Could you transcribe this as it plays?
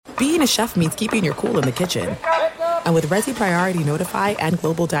being a chef means keeping your cool in the kitchen. And with Resi Priority Notify and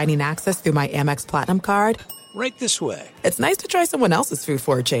Global Dining Access through my Amex Platinum card, right this way. It's nice to try someone else's food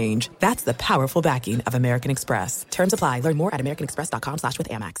for a change. That's the powerful backing of American Express. Terms apply. Learn more at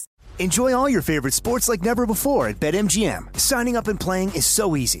americanexpress.com/withAmex. Enjoy all your favorite sports like never before at BetMGM. Signing up and playing is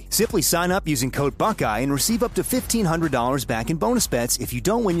so easy. Simply sign up using code Buckeye and receive up to $1,500 back in bonus bets if you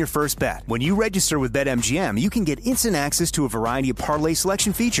don't win your first bet. When you register with BetMGM, you can get instant access to a variety of parlay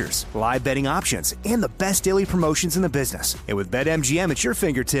selection features, live betting options, and the best daily promotions in the business. And with BetMGM at your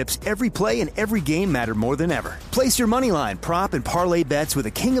fingertips, every play and every game matter more than ever. Place your moneyline, prop, and parlay bets with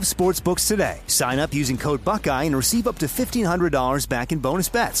the king of sportsbooks today. Sign up using code Buckeye and receive up to $1,500 back in bonus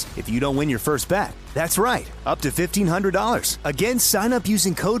bets if you don't win your first bet. That's right, up to $1,500. Again, sign up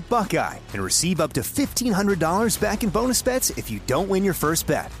using code Buckeye and receive up to $1,500 back in bonus bets if you don't win your first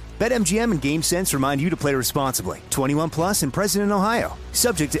bet. BetMGM and GameSense remind you to play responsibly. 21 plus and present in Ohio.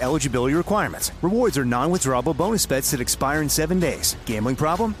 Subject to eligibility requirements. Rewards are non-withdrawable bonus bets that expire in 7 days. Gambling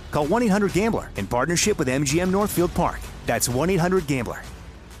problem? Call 1-800-GAMBLER in partnership with MGM Northfield Park. That's 1-800-GAMBLER.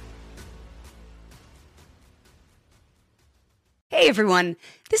 Hey everyone,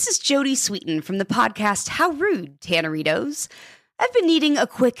 this is Jodie Sweetin from the podcast How Rude, Tanneritos. I've been needing a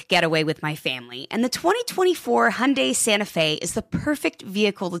quick getaway with my family, and the 2024 Hyundai Santa Fe is the perfect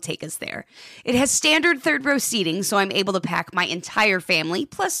vehicle to take us there. It has standard third-row seating, so I'm able to pack my entire family,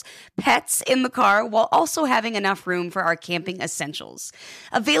 plus pets, in the car, while also having enough room for our camping essentials.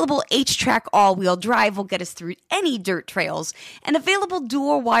 Available H-Track all-wheel drive will get us through any dirt trails, and available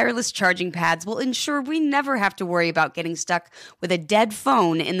dual wireless charging pads will ensure we never have to worry about getting stuck with a dead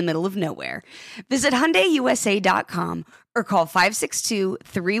phone in the middle of nowhere. Visit HyundaiUSA.com or call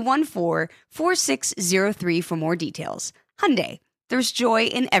 562-314-4603 for more details. Hyundai, there's joy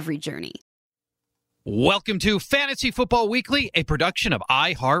in every journey. Welcome to Fantasy Football Weekly, a production of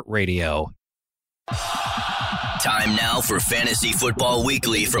iHeartRadio. Time now for Fantasy Football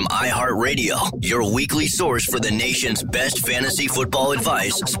Weekly from iHeartRadio, your weekly source for the nation's best fantasy football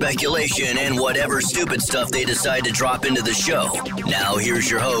advice, speculation, and whatever stupid stuff they decide to drop into the show. Now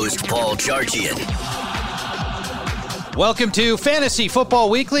here's your host, Paul Charchian. Welcome to Fantasy Football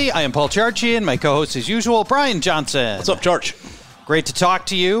Weekly. I am Paul Charchian. My co-host, as usual, Brian Johnson. What's up, Charch? Great to talk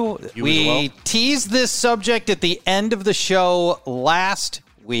to you. We as well. teased this subject at the end of the show last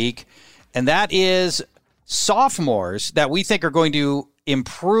week, and that is sophomores that we think are going to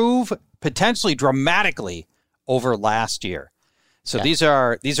improve potentially dramatically over last year. So Yeah. these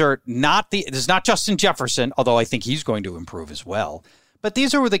are not this is not Justin Jefferson, although I think he's going to improve as well. But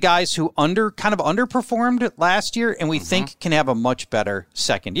these are the guys who kind of underperformed last year, and we think can have a much better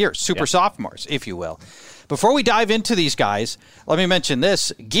second year. Super sophomores, if you will. Before we dive into these guys, let me mention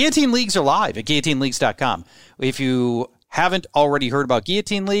this. Guillotine Leagues are live at guillotineleagues.com. If you haven't already heard about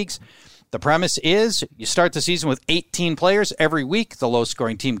Guillotine Leagues, the premise is you start the season with 18 players every week. The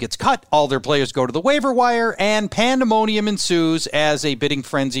low-scoring team gets cut. All their players go to the waiver wire, and pandemonium ensues as a bidding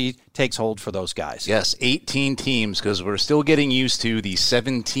frenzy takes hold for those guys. Yes, 18 teams, because we're still getting used to the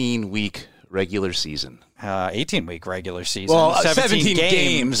 17-week regular season. 18-week regular season. Well, 17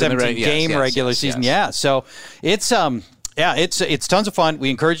 games. 17-game regular season, yeah. So it's tons of fun. We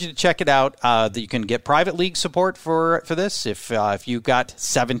encourage you to check it out. You can get private league support for this if you've got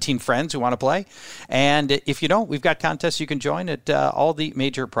 17 friends who want to play. And if you don't, we've got contests you can join at all the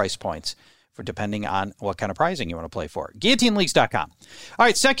major price points for depending on what kind of prizing you want to play for. GuillotineLeagues.com. All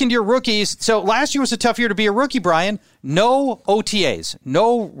right, second-year rookies. So last year was a tough year to be a rookie, Brian. No OTAs,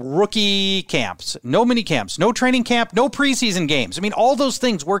 no rookie camps, no mini camps, no training camp, no preseason games. I mean, all those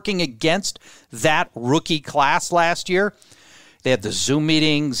things working against that rookie class last year. They had the Zoom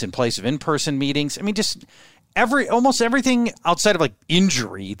meetings in place of in-person meetings. I mean, just almost everything outside of like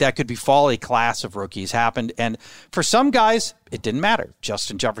injury that could befall a class of rookies happened. And for some guys, it didn't matter.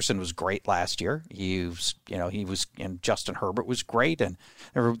 Justin Jefferson was great last year. And Justin Herbert was great. And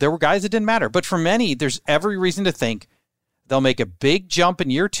there were guys that didn't matter. But for many, there's every reason to think they'll make a big jump in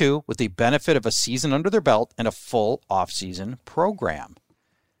year two with the benefit of a season under their belt and a full offseason program.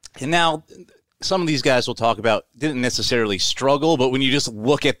 And now, some of these guys we'll talk about didn't necessarily struggle, but when you just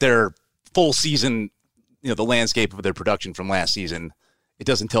look at their full season, the landscape of their production from last season, it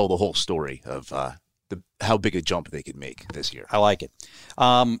doesn't tell the whole story of how big a jump they could make this year. I like it.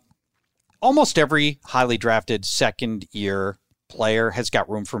 Almost every highly drafted second-year player has got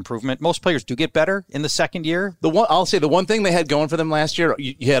room for improvement. Most players do get better in the second year. I'll say the one thing they had going for them last year,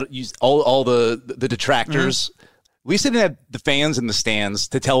 you had all the detractors. Mm-hmm. At least they didn't have the fans in the stands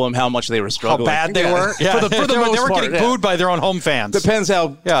to tell them how much they were struggling. How bad they were. Yeah. For the most part, they were getting booed by their own home fans. Depends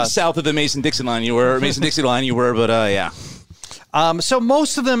how south of the Mason-Dixie line you were, but yeah. So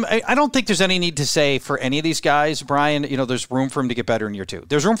most of them, I don't think there's any need to say for any of these guys, Brian, there's room for him to get better in year 2.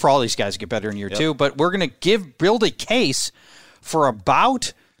 There's room for all these guys to get better in year 2, but we're going to build a case for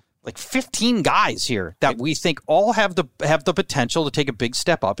about like 15 guys here that we think all have the potential to take a big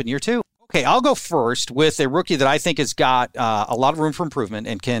step up in year 2. Okay, I'll go first with a rookie that I think has got a lot of room for improvement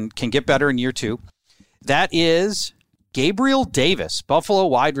and can get better in year 2. That is Gabriel Davis, Buffalo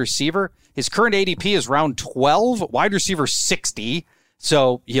wide receiver. His current ADP is round 12, wide receiver 60.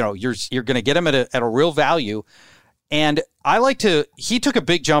 So, you're going to get him at a real value. And he took a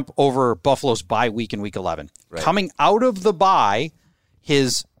big jump over Buffalo's bye week in week 11. Right. Coming out of the bye,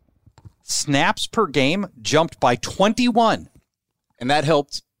 his snaps per game jumped by 21. And that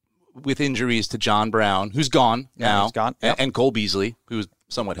helped with injuries to John Brown, who's gone now. He's gone. Yep. And Cole Beasley, who's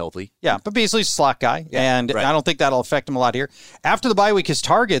somewhat healthy. Yeah, but Beasley's a slot guy, and I don't think that'll affect him a lot here. After the bye week, his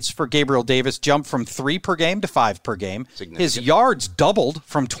targets for Gabriel Davis jumped from 3 per game to 5 per game. His yards doubled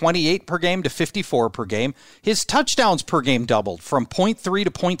from 28 per game to 54 per game. His touchdowns per game doubled from 0.3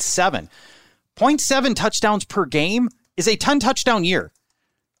 to 0.7. 0.7 touchdowns per game is a 10-touchdown year.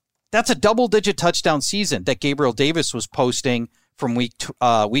 That's a double-digit touchdown season that Gabriel Davis was posting from week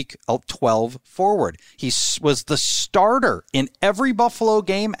 12 forward. He was the starter in every Buffalo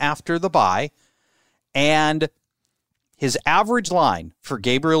game after the bye, and his average line for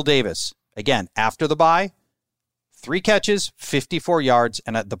Gabriel Davis, again, after the bye, 3 catches, 54 yards,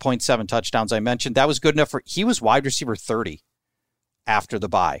 and at the 0.7 touchdowns I mentioned, that was good enough he was wide receiver 30 after the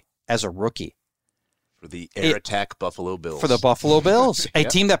bye as a rookie. For the air attack Buffalo Bills. For the Buffalo Bills, a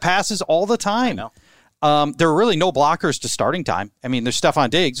team that passes all the time. I know. There are really no blockers to starting time. I mean, there's Stephon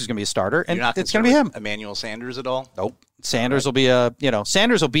Diggs who's going to be a starter, and it's going to be him. Emmanuel Sanders at all? Nope. Sanders will be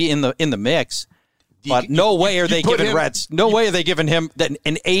Sanders will be in the mix. But no way are they giving him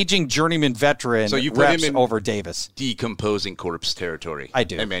an aging journeyman veteran so you put reps him in over Davis. Decomposing corpse territory. I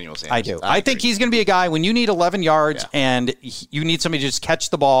do. Emmanuel Sanders. I do. I think he's going to be a guy when you need 11 yards and you need somebody to just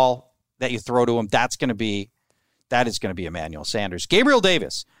catch the ball that you throw to him. That is going to be Emmanuel Sanders. Gabriel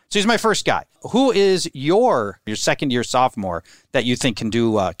Davis. So he's my first guy. Who is your second-year sophomore that you think can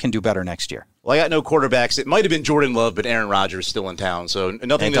do better next year? Well, I got no quarterbacks. It might have been Jordan Love, but Aaron Rodgers is still in town, so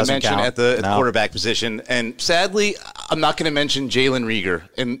nothing to mention at the quarterback position. And sadly, I'm not going to mention Jalen Reagor.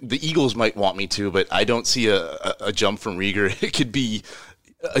 And the Eagles might want me to, but I don't see a jump from Reagor. It could be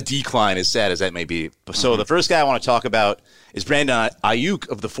a decline, as sad as that may be. So the first guy I want to talk about is Brandon Ayuk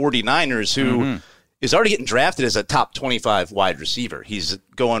of the 49ers, who is already getting drafted as a top 25 wide receiver. He's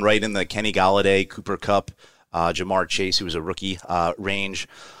going right in the Kenny Golladay, Cooper Kupp, Jamar Chase, who was a rookie, range,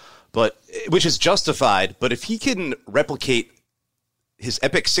 which is justified. But if he can replicate his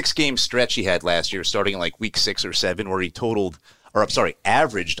epic 6-game stretch he had last year, starting in like week 6 or 7, where he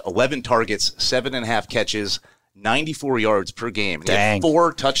averaged 11 targets, 7.5 catches, 94 yards per game. He had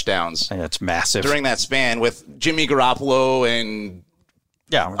 4 touchdowns. That's massive. During that span with Jimmy Garoppolo and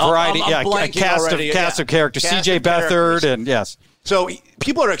variety. A cast of characters. C.J. Beathard, and yes. So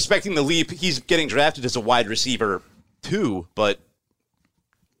people are expecting the leap. He's getting drafted as a wide receiver too, but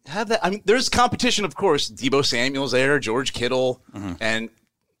have that. I mean, there's competition, of course. Deebo Samuel's there, George Kittle, and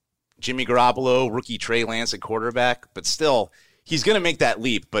Jimmy Garoppolo, rookie Trey Lance at quarterback. But still, he's going to make that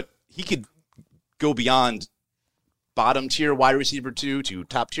leap. But he could go beyond bottom tier wide receiver 2 to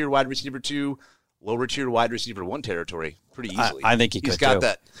top tier wide receiver 2. Lower tier wide receiver 1 territory pretty easily. I think he's got too.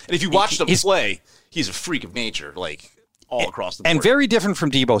 that. And if you watch him play, he's a freak of nature, like all across the board. And very different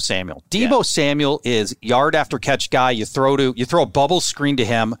from Deebo Samuel. Deebo Samuel is yard after catch guy. You throw a bubble screen to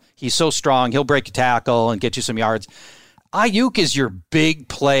him. He's so strong. He'll break a tackle and get you some yards. Ayuk is your big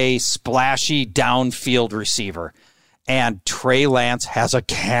play, splashy downfield receiver. And Trey Lance has a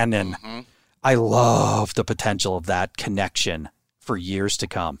cannon. I love the potential of that connection for years to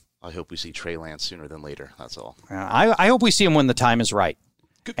come. I hope we see Trey Lance sooner than later. That's all. I hope we see him when the time is right.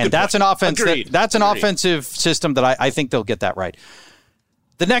 Good that's point. An offense. That's an offensive system that I think they'll get that right.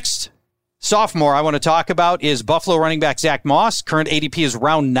 The next sophomore I want to talk about is Buffalo running back Zach Moss. Current ADP is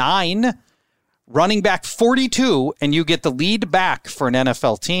round 9. Running back 42, and you get the lead back for an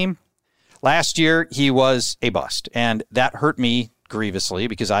NFL team. Last year, he was a bust, and that hurt me grievously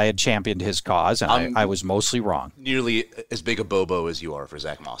because I had championed his cause, and I was mostly wrong. Nearly as big a bobo as you are for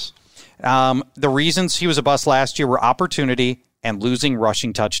Zach Moss. The reasons he was a bust last year were opportunity and losing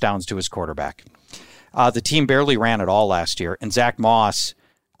rushing touchdowns to his quarterback. The team barely ran at all last year, and Zach Moss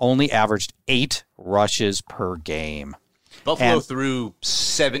only averaged 8 rushes per game. Buffalo threw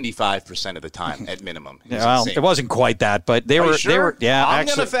 75% of the time at minimum. It wasn't quite that, but they were. Sure? They were. Yeah, I'm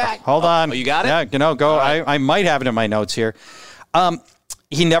actually. Fact. Hold on. Oh, you got it? Yeah, go. Right. I might have it in my notes here.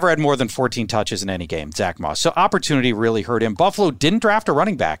 he never had more than 14 touches in any game, Zach Moss. So opportunity really hurt him. Buffalo didn't draft a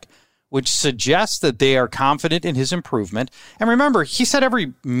running back, which suggests that they are confident in his improvement. And remember, he set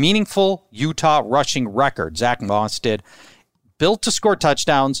every meaningful Utah rushing record, Zach Moss did, built to score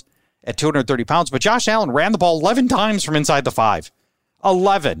touchdowns at 230 pounds. But Josh Allen ran the ball 11 times from inside the 5.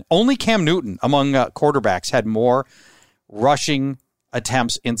 11. Only Cam Newton among quarterbacks had more rushing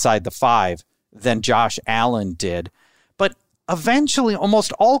attempts inside the 5 than Josh Allen did. But eventually,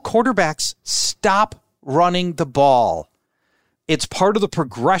 almost all quarterbacks stop running the ball. It's part of the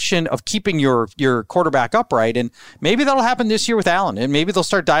progression of keeping your quarterback upright, and maybe that'll happen this year with Allen, and maybe they'll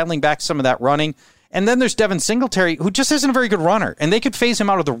start dialing back some of that running. And then there's Devin Singletary, who just isn't a very good runner, and they could phase him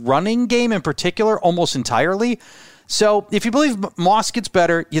out of the running game in particular almost entirely. So if you believe Moss gets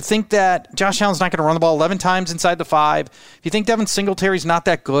better, you think that Josh Allen's not going to run the ball 11 times inside the 5. If you think Devin Singletary's not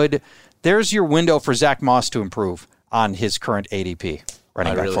that good, there's your window for Zach Moss to improve on his current ADP.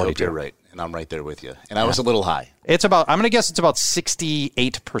 Running back 42. Hope you're right, and I'm right there with you. And I was a little high. I'm going to guess it's about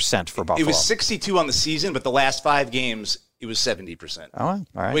 68% for Buffalo. It was 62 on the season, but the last 5 games, it was 70%. Oh, all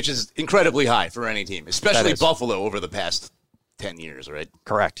right. Which is incredibly high for any team, especially Buffalo over the past 10 years, right?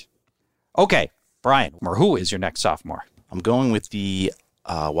 Correct. Okay, Brian, who is your next sophomore? I'm going with the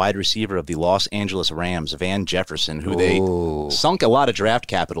wide receiver of the Los Angeles Rams, Van Jefferson, who they sunk a lot of draft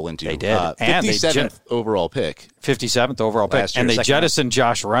capital into. They did. 57th overall pick. 57th overall pick. And they jettisoned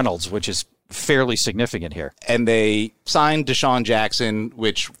Josh Reynolds, which is fairly significant here. And they signed Deshaun Jackson,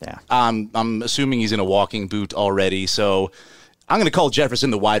 which I'm assuming he's in a walking boot already. So I'm going to call Jefferson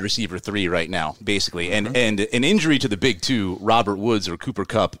the wide receiver 3 right now, basically. Mm-hmm. And an injury to the big 2, Robert Woods or Cooper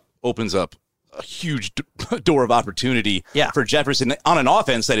Kupp, opens up a huge door of opportunity for Jefferson on an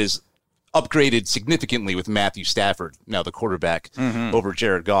offense that is upgraded significantly with Matthew Stafford, now the quarterback, over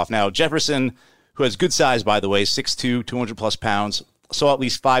Jared Goff. Now, Jefferson, who has good size, by the way, 6'2", 200-plus pounds, saw at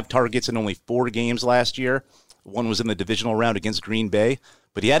least 5 targets in only 4 games last year. One was in the divisional round against Green Bay.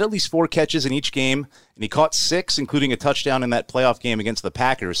 But he had at least 4 catches in each game, and he caught 6, including a touchdown in that playoff game against the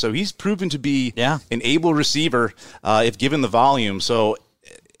Packers. So he's proven to be an able receiver if given the volume. So,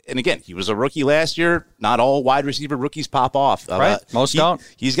 and again, he was a rookie last year. Not all wide receiver rookies pop off. Right, most don't.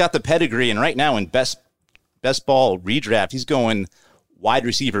 He's got the pedigree, and right now in best ball redraft, he's going wide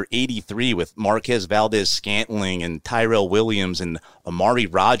receiver 83 with Marquez Valdez-Scantling and Tyrell Williams and Amari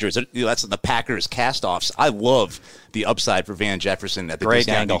Rodgers. That's the Packers cast-offs. I love the upside for Van Jefferson at the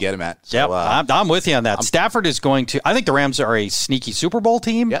discount you get him at. So, I'm with you on that. Stafford is going to – I think the Rams are a sneaky Super Bowl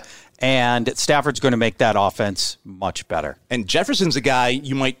team, and Stafford's going to make that offense much better. And Jefferson's a guy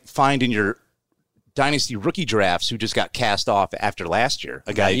you might find in your dynasty rookie drafts who just got cast off after last year.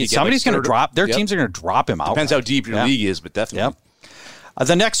 A guy somebody's going to drop – their teams are going to drop him out. Depends how deep your league is, but definitely.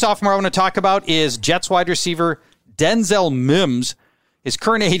 The next sophomore I want to talk about is Jets wide receiver Denzel Mims. His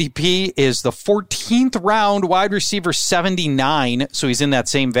current ADP is the 14th round, wide receiver 79, so he's in that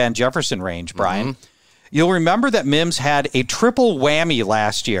same Van Jefferson range, Brian. You'll remember that Mims had a triple whammy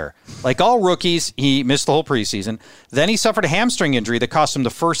last year. Like all rookies, he missed the whole preseason. Then he suffered a hamstring injury that cost him the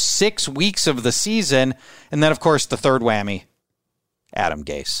first 6 weeks of the season. And then, of course, the third whammy, Adam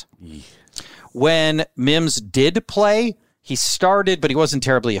Gase. When Mims did play, he started, but he wasn't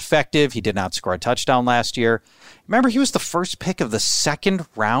terribly effective. He did not score a touchdown last year. Remember, he was the first pick of the 2nd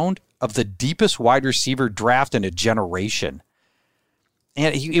round of the deepest wide receiver draft in a generation.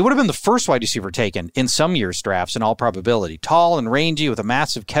 And he would have been the first wide receiver taken in some years' drafts in all probability. Tall and rangy with a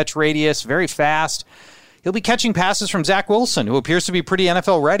massive catch radius, very fast. He'll be catching passes from Zach Wilson, who appears to be pretty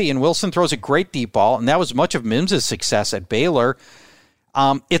NFL ready, and Wilson throws a great deep ball, and that was much of Mims' success at Baylor.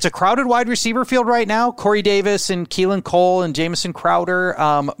 It's a crowded wide receiver field right now. Corey Davis and Keelan Cole and Jamison Crowder.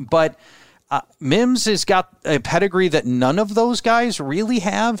 But Mims has got a pedigree that none of those guys really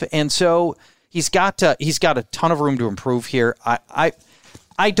have. And so he's got a ton of room to improve here.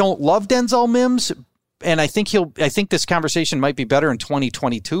 I don't love Denzel Mims, and I think this conversation might be better in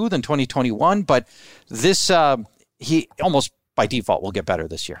 2022 than 2021, but this he almost by default will get better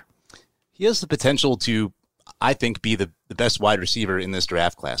this year. He has the potential to, I think, be the best wide receiver in this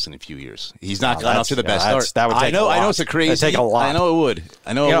draft class in a few years. He's not gone off to the best start. That would take a lot. I know it's a crazy. That'd take a lot. I know it would.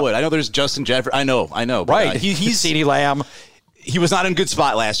 I know it would. I know there's Justin Jefferson. I know. Right. He's CeeDee Lamb. He was not in a good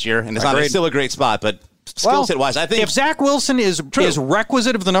spot last year, and it's not still a great spot, but skill set wise, I think if Zach Wilson is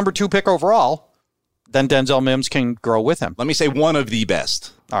requisite of the number 2 pick overall, then Denzel Mims can grow with him. Let me say one of the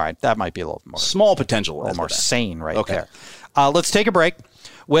best. All right, that might be a little more small potential, a little more sane right there. Okay. Let's take a break.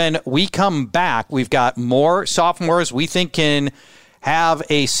 When we come back, we've got more sophomores we think can have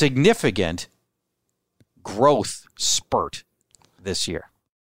a significant growth spurt this year.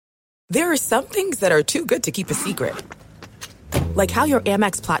 There are some things that are too good to keep a secret. Like how your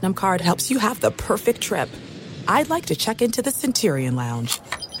Amex Platinum card helps you have the perfect trip. I'd like to check into the Centurion Lounge.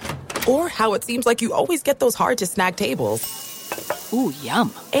 Or how it seems like you always get those hard-to-snag tables. Ooh,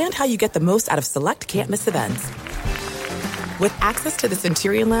 yum. And how you get the most out of select can't-miss events. With access to the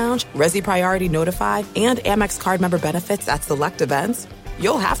Centurion Lounge, Resi Priority Notified, and Amex card member benefits at select events,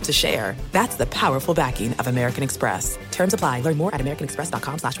 you'll have to share. That's the powerful backing of American Express. Terms apply. Learn more at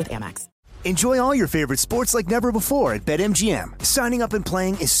americanexpress.com/withAmex. Enjoy all your favorite sports like never before at BetMGM. Signing up and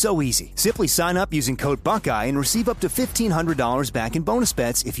playing is so easy. Simply sign up using code Buckeye and receive up to $1,500 back in bonus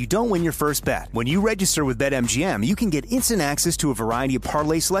bets if you don't win your first bet. When you register with BetMGM, you can get instant access to a variety of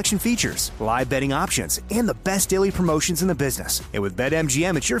parlay selection features, live betting options, and the best daily promotions in the business. And with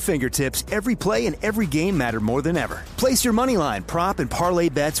BetMGM at your fingertips, every play and every game matter more than ever. Place your moneyline, prop, and parlay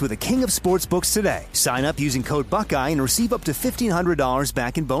bets with the king of sportsbooks today. Sign up using code Buckeye and receive up to $1,500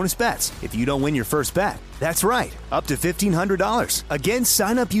 back in bonus bets if you don't win your first bet. That's right, up to $1,500. Again,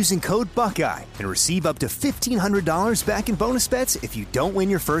 sign up using code Buckeye and receive up to $1,500 back in bonus bets if you don't win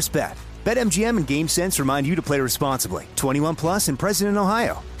your first bet. BetMGM and GameSense remind you to play responsibly. 21 plus and present in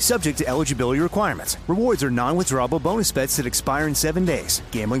Ohio. Subject to eligibility requirements. Rewards are non-withdrawable bonus bets that expire in 7 days.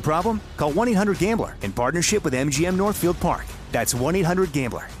 Gambling problem? Call 1-800-GAMBLER in partnership with MGM Northfield Park. That's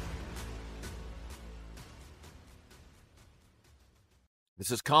 1-800-GAMBLER. This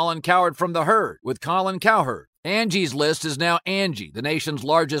is Colin Cowherd from The Herd with Colin Cowherd. Angie's List is now Angie, the nation's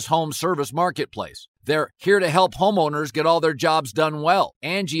largest home service marketplace. They're here to help homeowners get all their jobs done well.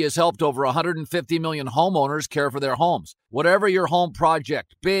 Angie has helped over 150 million homeowners care for their homes. Whatever your home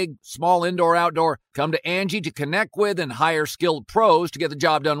project, big, small, indoor, outdoor, come to Angie to connect with and hire skilled pros to get the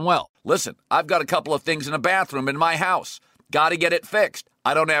job done well. Listen, I've got a couple of things in a bathroom in my house. Got to get it fixed.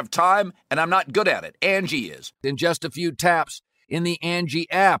 I don't have time, and I'm not good at it. Angie is. In just a few taps, in the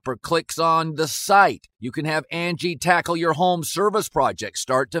Angie app or clicks on the site, you can have Angie tackle your home service project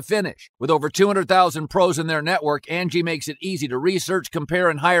start to finish. With over 200,000 pros in their network, Angie makes it easy to research, compare,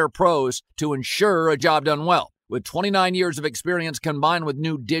 and hire pros to ensure a job done well. With 29 years of experience combined with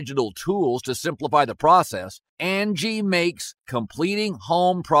new digital tools to simplify the process, Angie makes completing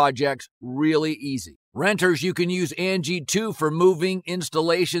home projects really easy. Renters, you can use Angie too for moving,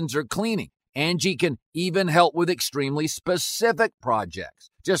 installations, or cleaning. Angie can even help with extremely specific projects.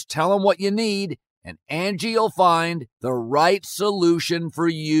 Just tell them what you need, and Angie will find the right solution for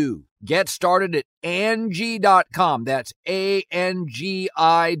you. Get started at Angie.com. That's ANGI.com,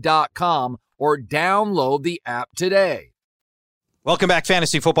 or download the app today. Welcome back,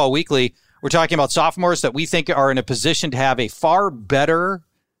 Fantasy Football Weekly. We're talking about sophomores that we think are in a position to have a far better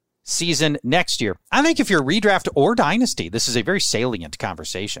season next year. I think if you're redraft or dynasty, this is a very salient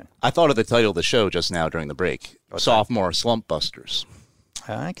conversation. I thought of the title of the show just now during the break. Sophomore Slump Busters.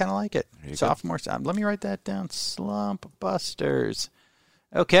 I kind of like it. Sophomore. Let me write that down. Slump Busters.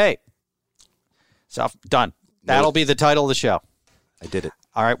 Okay. Done. That'll be the title of the show. I did it.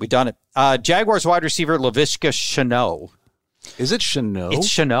 All right, we done it. Jaguars wide receiver Laviska Shenault. Is it Shenault? It's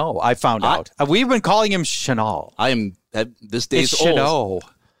Shenault. I found out. We've been calling him Shenault. I am at this day's it's old. Shenault.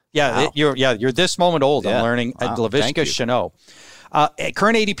 Yeah, wow. You're this moment old. I'm learning. Wow. Laviska Shenault.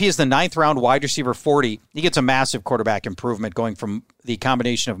 Current ADP is the 9th round wide receiver 40. He gets a massive quarterback improvement going from the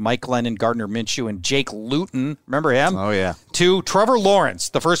combination of Mike Glennon, Gardner Minshew, and Jake Luton. Remember him? Oh, yeah. To Trevor Lawrence,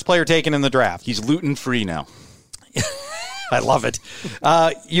 the first player taken in the draft. He's Luton free now. I love it.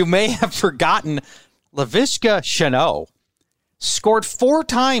 You may have forgotten Laviska Shenault scored 4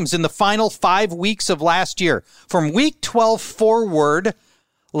 times in the final 5 weeks of last year. From week 12 forward,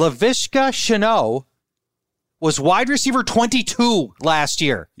 Laviska Shenault was wide receiver 22 last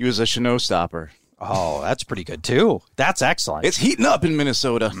year. He was a Shenault stopper. Oh, that's pretty good, too. That's excellent. It's heating up in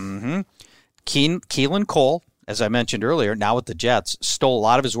Minnesota. Mm-hmm. Keelan Cole, as I mentioned earlier, now with the Jets, stole a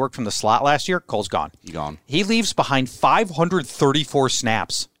lot of his work from the slot last year. Cole's gone. He leaves behind 534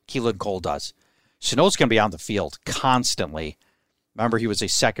 snaps. Keelan Cole does. Shenault's going to be on the field constantly. Remember, he was a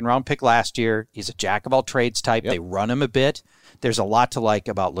second-round pick last year. He's a jack-of-all-trades type. Yep. They run him a bit. There's a lot to like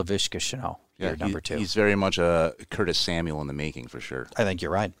about Laviska Shenault. Yeah, number 2. He's very much a Curtis Samuel in the making, for sure. I think you're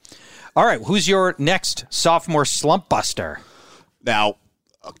right. All right, who's your next sophomore slump buster? Now,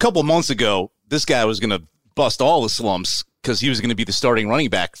 a couple months ago, this guy was going to bust all the slumps because he was going to be the starting running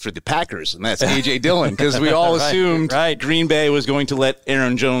back for the Packers, and that's A.J. Dillon, because we all assumed Green Bay was going to let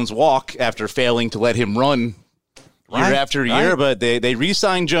Aaron Jones walk after failing to let him run year after year, but they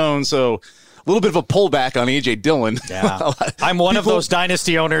re-signed Jones, so a little bit of a pullback on A.J. Dillon. Yeah. I'm one of those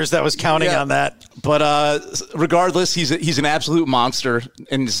dynasty owners that was counting on that. But regardless, he's an absolute monster,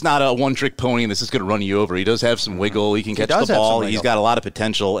 and it's not a one-trick pony, and this is going to run you over. He does have some wiggle. He can catch the ball. He's got a lot of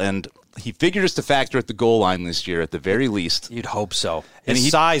potential, and He figures to factor at the goal line this year at the very least. You'd hope so. And His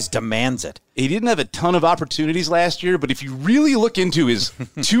size demands it. He didn't have a ton of opportunities last year, but if you really look into his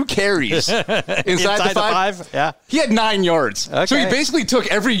 2 carries inside the five, yeah, he had 9 yards. Okay. So he basically took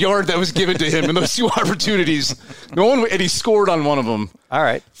every yard that was given to him in those 2 opportunities. And he scored on one of them. All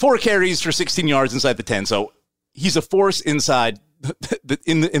right. 4 carries for 16 yards inside the 10. So he's a force inside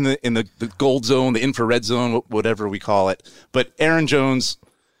in the gold zone, the infrared zone, whatever we call it. But Aaron Jones,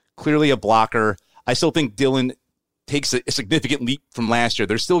 clearly a blocker. I still think Dillon takes a significant leap from last year.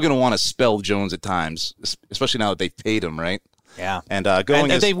 They're still going to want to spell Jones at times, especially now that they've paid him, right? Yeah. And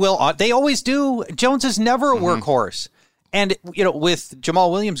they will. They always do. Jones is never a workhorse. And, with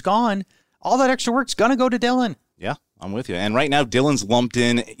Jamal Williams gone, all that extra work's going to go to Dillon. Yeah, I'm with you. And right now, Dillon's lumped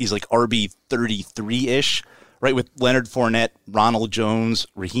in. He's like RB 33-ish, right, with Leonard Fournette, Ronald Jones,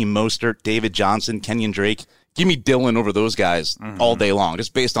 Raheem Mostert, David Johnson, Kenyon Drake. Give me Dillon over those guys all day long,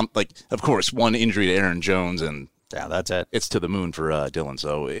 just based on, of course, one injury to Aaron Jones, and yeah, that's it. It's to the moon for Dillon.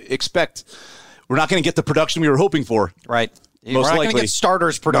 So expect we're not going to get the production we were hoping for. Right. Most we're not likely. going to get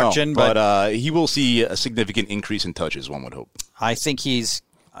starters production, but he will see a significant increase in touches, one would hope. I think he's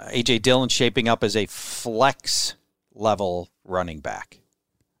A.J. Dillon shaping up as a flex level running back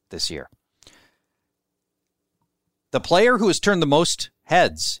this year. The player who has turned the most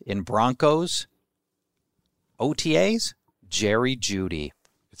heads in Broncos OTAs, Jerry Jeudy.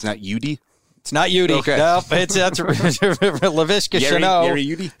 It's not Udy? It's not Udy. Okay. Nope, that's Laviska Shenault. Jerry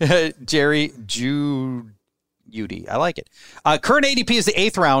Udy? Jerry Jeudy. I like it. Current ADP is the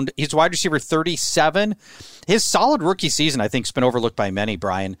 8th round. He's wide receiver 37. His solid rookie season, I think, has been overlooked by many,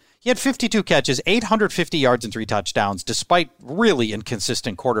 Brian. He had 52 catches, 850 yards, and 3 touchdowns, despite really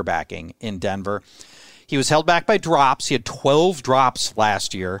inconsistent quarterbacking in Denver. He was held back by drops. He had 12 drops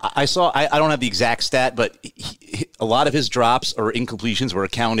last year. I don't have the exact stat, but a lot of his drops or incompletions were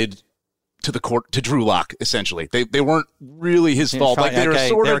accounted to Drew Lock, essentially. They weren't really his fault. They were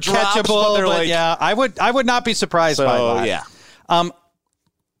sort of drops, catchable, but yeah, I would not be surprised by that. Yeah.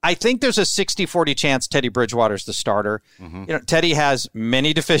 I think there's a 60-40 chance Teddy Bridgewater's the starter. Teddy has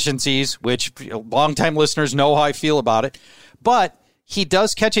many deficiencies, which longtime listeners know how I feel about it. But he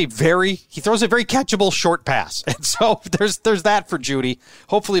does he throws a very catchable short pass. And so there's that for Jeudy.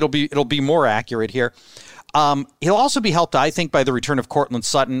 Hopefully it'll be more accurate here. He'll also be helped, I think, by the return of Courtland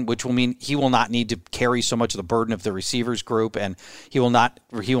Sutton, which will mean he will not need to carry so much of the burden of the receivers group, and he will not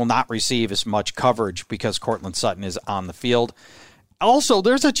receive as much coverage because Courtland Sutton is on the field. Also,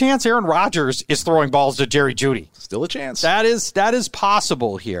 there's a chance Aaron Rodgers is throwing balls to Jerry Jeudy. Still a chance. That is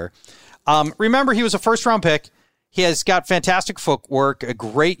possible here. Remember, he was a first-round pick. He has got fantastic footwork, a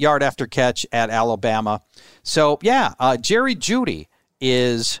great yard after catch at Alabama. So, Jerry Jeudy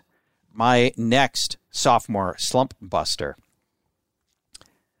is my next sophomore slump buster.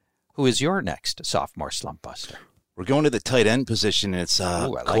 Who is your next sophomore slump buster? We're going to the tight end position. It's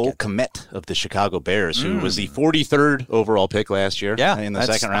Cole Kmet of the Chicago Bears, who was the 43rd overall pick last year in the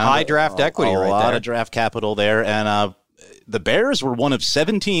second round. High draft equity right there. A lot of draft capital there. And the Bears were one of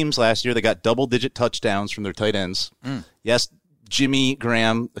 7 teams last year that got double-digit touchdowns from their tight ends. Yes, Jimmy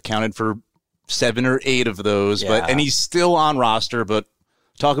Graham accounted for 7 or 8 of those, and he's still on roster, but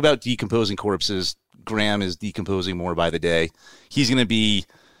talk about decomposing corpses. Graham is decomposing more by the day. He's going to be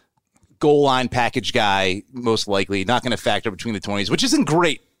goal line package guy, most likely. Not going to factor between the 20s, which isn't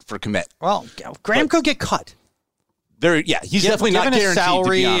great for Kmet. Well, Graham could get cut. He's definitely not guaranteed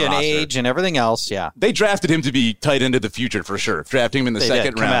salary to be on and roster. Age and everything else. Yeah, they drafted him to be tight end of the future for sure. Drafting him in the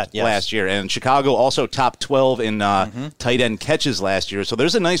second round last year, and Chicago also top 12 in tight end catches last year. So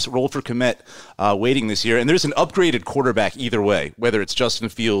there's a nice role for Kmet waiting this year, and there's an upgraded quarterback either way, whether it's Justin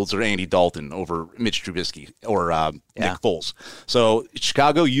Fields or Andy Dalton over Mitch Trubisky or Nick Foles. So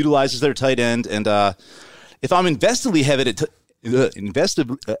Chicago utilizes their tight end, and if I'm investedly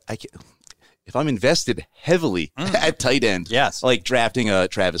if I'm invested heavily at tight end, like drafting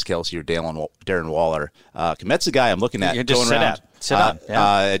Travis Kelce or Darren Waller, Kmet's a guy I'm looking at going around.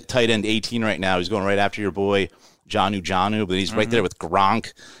 At tight end 18 right now. He's going right after your boy Jonnu, but he's right there with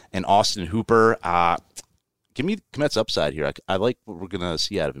Gronk and Austin Hooper. Give me Kmet's upside here. I like what we're going to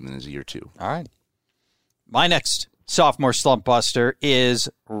see out of him in his year 2. All right. My next sophomore slump buster is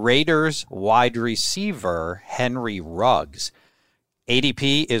Raiders wide receiver Henry Ruggs.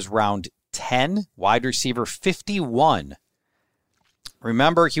 ADP is round 10, wide receiver 51.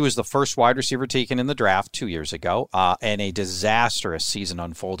 Remember, he was the first wide receiver taken in the draft 2 years ago, and a disastrous season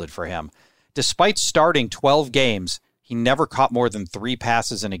unfolded for him. Despite starting 12 games, he never caught more than 3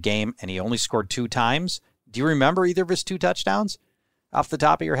 passes in a game, and he only scored 2 times. Do you remember either of his 2 touchdowns off the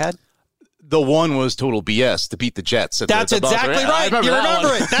top of your head? The one was total BS to beat the Jets. That's exactly right. You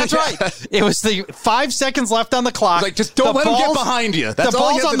remember it. That's right. It was the 5 seconds left on the clock. Like, just don't let them get behind you. That's the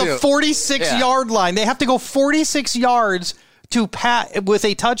all ball's on the 46-yard line. They have to go 46 yards to pat with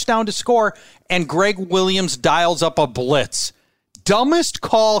a touchdown to score, and Greg Williams dials up a blitz. Dumbest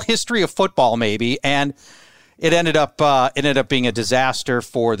call history of football, maybe, and it ended up being a disaster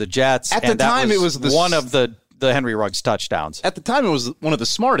for the Jets. At the time, it was one of the Henry Ruggs touchdowns. At the time, it was one of the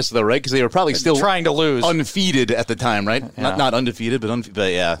smartest, though, right? Because they were probably still trying to lose, undefeated at the time, right? Yeah. Not undefeated,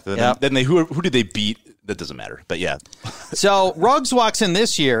 but yeah. Then they who did they beat? That doesn't matter, but yeah. So Ruggs walks in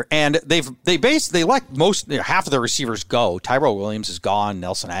this year, and they let half of the receivers go. Tyrell Williams is gone.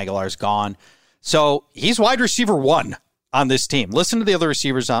 Nelson Aguilar is gone. So he's wide receiver 1 on this team. Listen to the other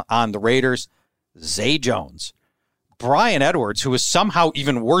receivers on the Raiders: Zay Jones, Brian Edwards, who was somehow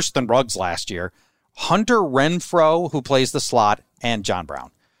even worse than Ruggs last year, Hunter Renfrow, who plays the slot, and John Brown.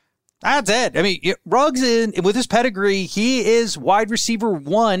 That's it. I mean, Ruggs, with his pedigree, he is wide receiver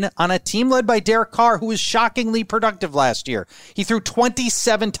 1 on a team led by Derek Carr, who was shockingly productive last year. He threw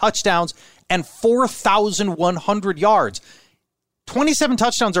 27 touchdowns and 4,100 yards. 27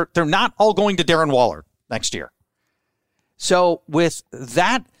 touchdowns, they're not all going to Darren Waller next year. So with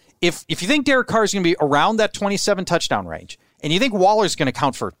that, if you think Derek Carr is going to be around that 27 touchdown range, and you think Waller's going to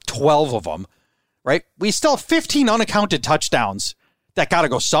count for 12 of them, right? We still have 15 unaccounted touchdowns that got to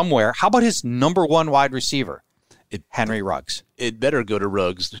go somewhere. How about his number 1 wide receiver, Henry Ruggs? It better go to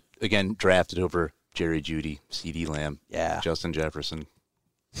Ruggs. Again, drafted over Jerry Jeudy, CeeDee Lamb, Justin Jefferson.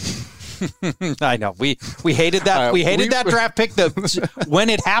 I know. We hated that. We hated that draft pick. When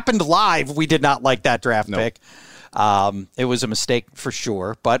it happened live, we did not like that draft pick. It was a mistake for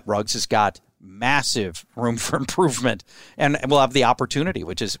sure, but Ruggs has got massive room for improvement, and we'll have the opportunity,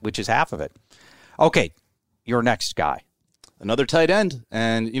 which is half of it. Okay, your next guy. Another tight end.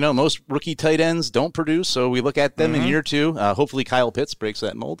 And, most rookie tight ends don't produce, so we look at them in year 2. Hopefully Kyle Pitts breaks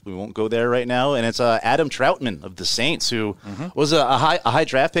that mold. We won't go there right now. And it's Adam Troutman of the Saints, who was a high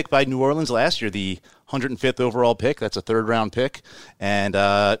draft pick by New Orleans last year, the 105th overall pick. That's a third-round pick. And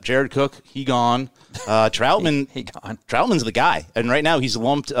Jared Cook, he gone. Troutman, he gone. Troutman's the guy. And right now he's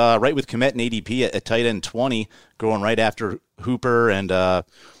lumped right with Kmet and ADP at tight end 20, going right after Hooper and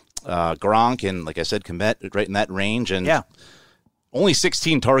Gronk, and like I said, Kmet right in that range. And only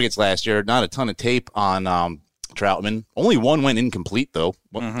 16 targets last year, not a ton of tape on Troutman. Only one went incomplete, though,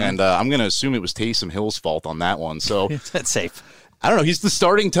 and I'm going to assume it was Taysom Hill's fault on that one. So that's safe. I don't know. He's the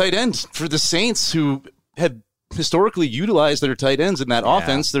starting tight end for the Saints, who have historically utilized their tight ends in that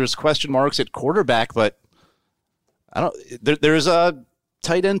offense. There's question marks at quarterback, but I don't. There's a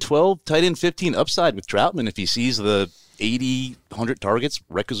tight end 12, tight end 15 upside with Troutman if he sees the 80, 100 targets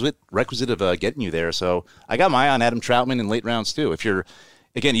requisite of getting you there. So I got my eye on Adam Troutman in late rounds too. If you're,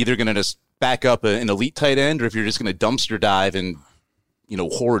 again, either going to just back up an elite tight end, or if you're just going to dumpster dive and,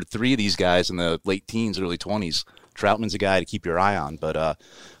 hoard 3 of these guys in the late teens, early 20s, Troutman's a guy to keep your eye on. But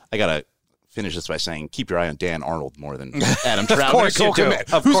I got to finish this by saying keep your eye on Dan Arnold more than Adam Troutman. Of course you do.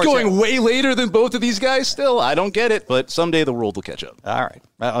 Who's going way later than both of these guys still? I don't get it, but someday the world will catch up. All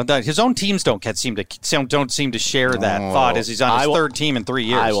right. His own teams don't seem to share that thought as he's on his third team in 3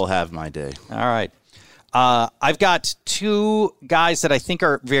 years. I will have my day. All right. I've got 2 guys that I think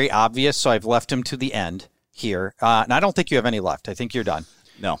are very obvious, so I've left him to the end here. And I don't think you have any left. I think you're done.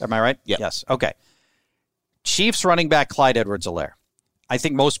 No. Am I right? Yep. Yes. Okay. Chiefs running back Clyde Edwards-Helaire. I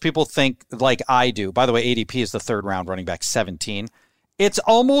think most people think like I do. By the way, ADP is the third-round running back, 17. It's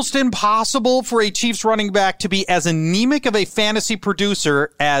almost impossible for a Chiefs running back to be as anemic of a fantasy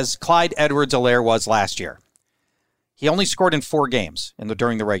producer as Clyde Edwards-Helaire was last year. He only scored in 4 games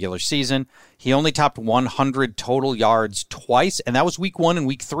during the regular season. He only topped 100 total yards twice, and that was week 1 and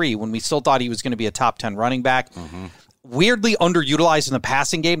week 3 when we still thought he was going to be a top 10 running back. Weirdly underutilized in the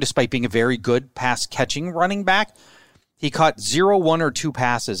passing game despite being a very good pass-catching running back. He caught 0, 1, or 2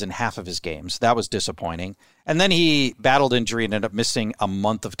 passes in half of his games. That was disappointing. And then he battled injury and ended up missing a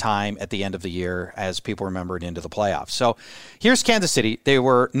month of time at the end of the year, as people remembered, into the playoffs. So here's Kansas City. They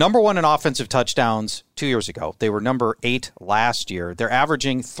were number 1 in offensive touchdowns 2 years ago. They were number 8 last year. They're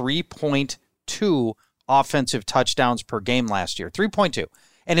averaging 3.2 offensive touchdowns per game last year. 3.2.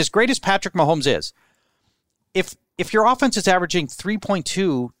 And as great as Patrick Mahomes is, if your offense is averaging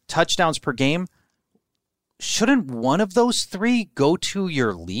 3.2 touchdowns per game, shouldn't one of those 3 go to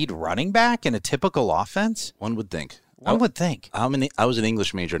your lead running back in a typical offense? One would think. One would think. I was an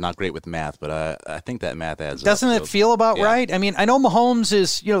English major, not great with math, but I think that math adds up. Doesn't it feel about right? I mean, I know Mahomes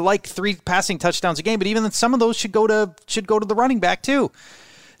is like 3 passing touchdowns a game, but even some of those should go to the running back too.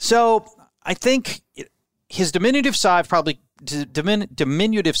 So I think his diminutive size probably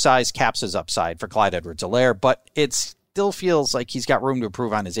diminutive size caps his upside for Clyde Edwards-Helaire, but it still feels like he's got room to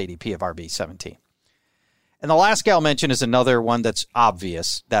improve on his ADP of RB17. And the last guy I'll mention is another one that's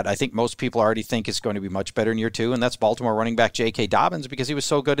obvious that I think most people already think is going to be much better in year 2, and that's Baltimore running back J.K. Dobbins because he was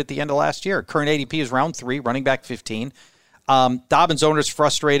so good at the end of last year. Current ADP is round 3, running back 15. Dobbins' owner's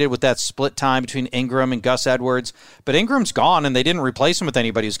frustrated with that split time between Ingram and Gus Edwards, but Ingram's gone, and they didn't replace him with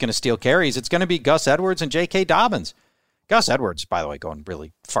anybody who's going to steal carries. It's going to be Gus Edwards and J.K. Dobbins. Gus Edwards, by the way, going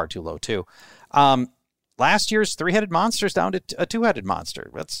really far too low, too. Last year's 3-headed monster's down to a 2-headed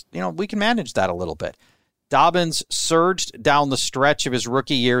monster. That's, we can manage that a little bit. Dobbins surged down the stretch of his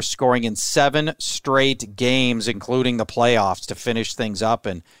rookie year, scoring in 7 straight games, including the playoffs, to finish things up,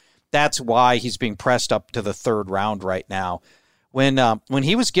 and that's why he's being pressed up to the 3rd round right now. When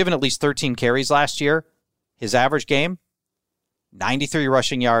he was given at least 13 carries last year, his average game, 93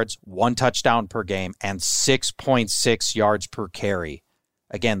 rushing yards, 1 touchdown per game, and 6.6 yards per carry.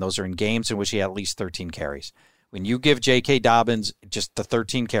 Again, those are in games in which he had at least 13 carries. When you give J.K. Dobbins just the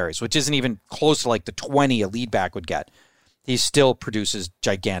 13 carries, which isn't even close to like the 20 a lead back would get, he still produces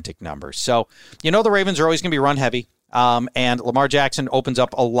gigantic numbers. So, the Ravens are always going to be run heavy, and Lamar Jackson opens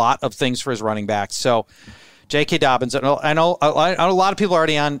up a lot of things for his running backs. So, J.K. Dobbins, I know a lot of people are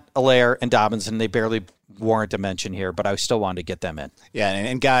already on Helaire and Dobbins, and they barely warrant a mention here, but I still wanted to get them in. Yeah,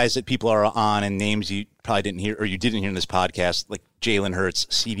 and guys that people are on and names you probably didn't hear or you didn't hear in this podcast, like Jalen Hurts,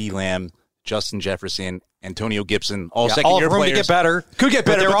 CeeDee Lamb, Justin Jefferson, Antonio Gibson, all second-year players. To get better. Could get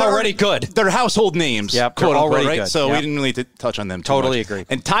better, but they're already good. They're household names, yep, quote unquote, already right? good. So yep. we didn't really touch on them too Totally much. agree.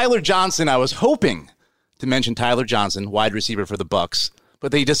 And Tyler Johnson, I was hoping to mention Tyler Johnson, wide receiver for the Bucs,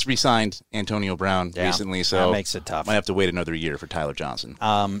 but they just re-signed Antonio Brown recently, so that makes it tough. Might have to wait another year for Tyler Johnson.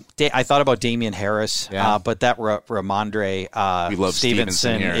 I thought about Damian Harris, but that Ramondre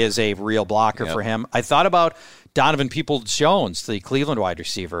Stevenson is a real blocker for him. I thought about Donovan Peoples-Jones, the Cleveland wide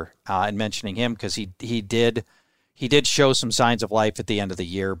receiver, and mentioning him because he did show some signs of life at the end of the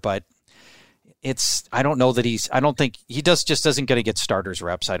year, but I don't think he doesn't going to get starters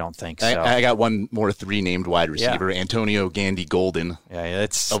reps. I don't think. So. I got one more 3 named wide receiver, Antonio Gandy Golden. Yeah,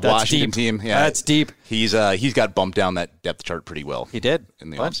 that's Washington deep. team. Yeah, that's deep. He's got bumped down that depth chart pretty well. He did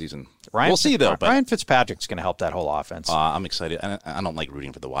in the offseason. We'll see though. Ryan Fitzpatrick's going to help that whole offense. I'm excited. I don't like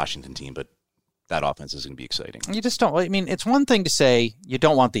rooting for the Washington team, but that offense is going to be exciting. You just don't. I mean, it's one thing to say you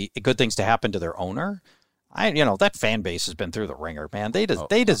don't want the good things to happen to their owner. That fan base has been through the ringer, man. They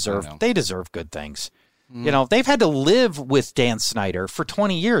deserve good things. They've had to live with Dan Snyder for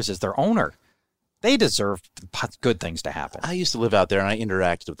 20 years as their owner. They deserve good things to happen. I used to live out there, and I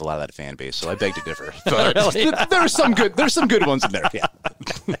interacted with a lot of that fan base, so I beg to differ. But there's some good ones in there.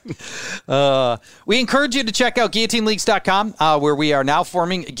 Yeah. We encourage you to check out GuillotineLeagues.com, where we are now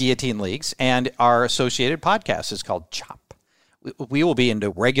forming Guillotine Leagues, and our associated podcast is called Chop. We will be into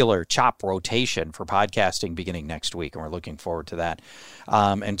regular Chop rotation for podcasting beginning next week, and we're looking forward to that.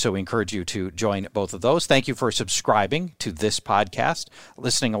 And so we encourage you to join both of those. Thank you for subscribing to this podcast,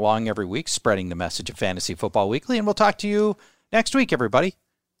 listening along every week, spreading the message of Fantasy Football Weekly, and we'll talk to you next week, everybody.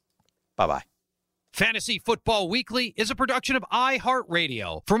 Bye-bye. Fantasy Football Weekly is a production of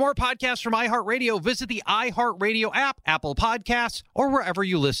iHeartRadio. For more podcasts from iHeartRadio, visit the iHeartRadio app, Apple Podcasts, or wherever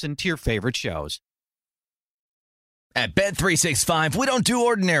you listen to your favorite shows. At Bet365, we don't do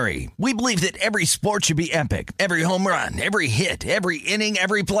ordinary. We believe that every sport should be epic. Every home run, every hit, every inning,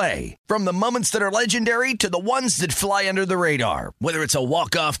 every play. From the moments that are legendary to the ones that fly under the radar. Whether it's a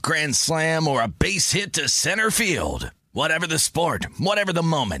walk-off grand slam or a base hit to center field. Whatever the sport, whatever the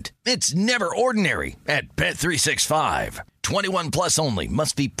moment. It's never ordinary at Bet365. 21 plus only.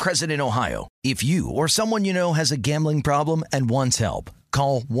 Must be present in Ohio. If you or someone you know has a gambling problem and wants help,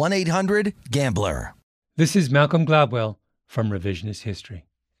 call 1-800-GAMBLER. This is Malcolm Gladwell from Revisionist History.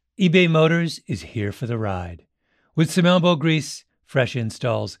 eBay Motors is here for the ride. With some elbow grease, fresh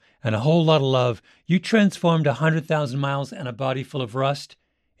installs, and a whole lot of love, you transformed 100,000 miles and a body full of rust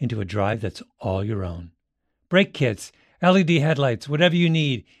into a drive that's all your own. Brake kits, LED headlights, whatever you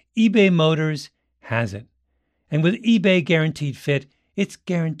need, eBay Motors has it. And with eBay Guaranteed Fit, it's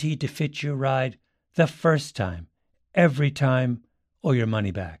guaranteed to fit your ride the first time, every time, or your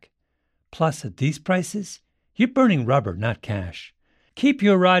money back. Plus, at these prices, you're burning rubber, not cash. Keep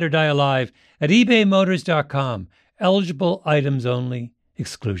your ride or die alive at ebaymotors.com. Eligible items only.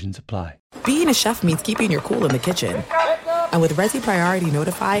 Exclusions apply. Being a chef means keeping your cool in the kitchen. And with Resi Priority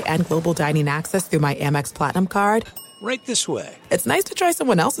Notify and Global Dining Access through my Amex Platinum card... Right this way. It's nice to try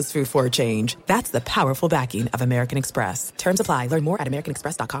someone else's food for a change. That's the powerful backing of American Express. Terms apply. Learn more at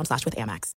americanexpress.com/withAmex.